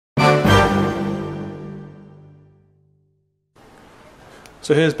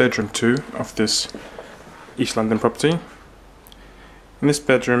So here's bedroom 2 of this East London property. In this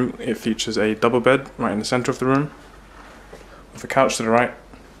bedroom it features a double bed right in the centre of the room, with a couch to the right,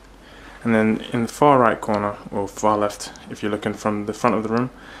 and then in the far right corner, or far left if you're looking from the front of the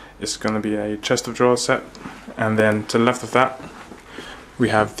room, it's going to be a chest of drawers set, and then to the left of that we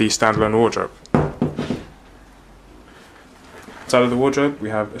have the standalone wardrobe. Inside of the wardrobe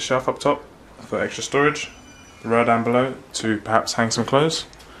we have a shelf up top for extra storage, the rail down below to perhaps hang some clothes,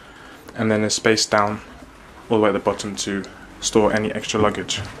 and then a space down all the way at the bottom to store any extra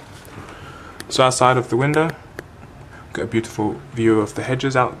luggage. So outside of the window, got a beautiful view of the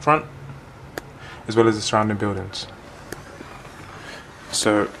hedges out front, as well as the surrounding buildings.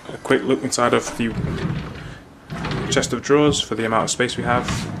 So a quick look inside of the chest of drawers for the amount of space we have.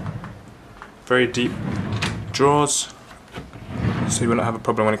 Very deep drawers, so you will not have a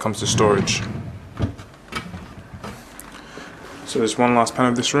problem when it comes to storage. So there's one last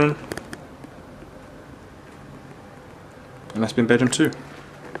panel of this room, and that's been bedroom 2.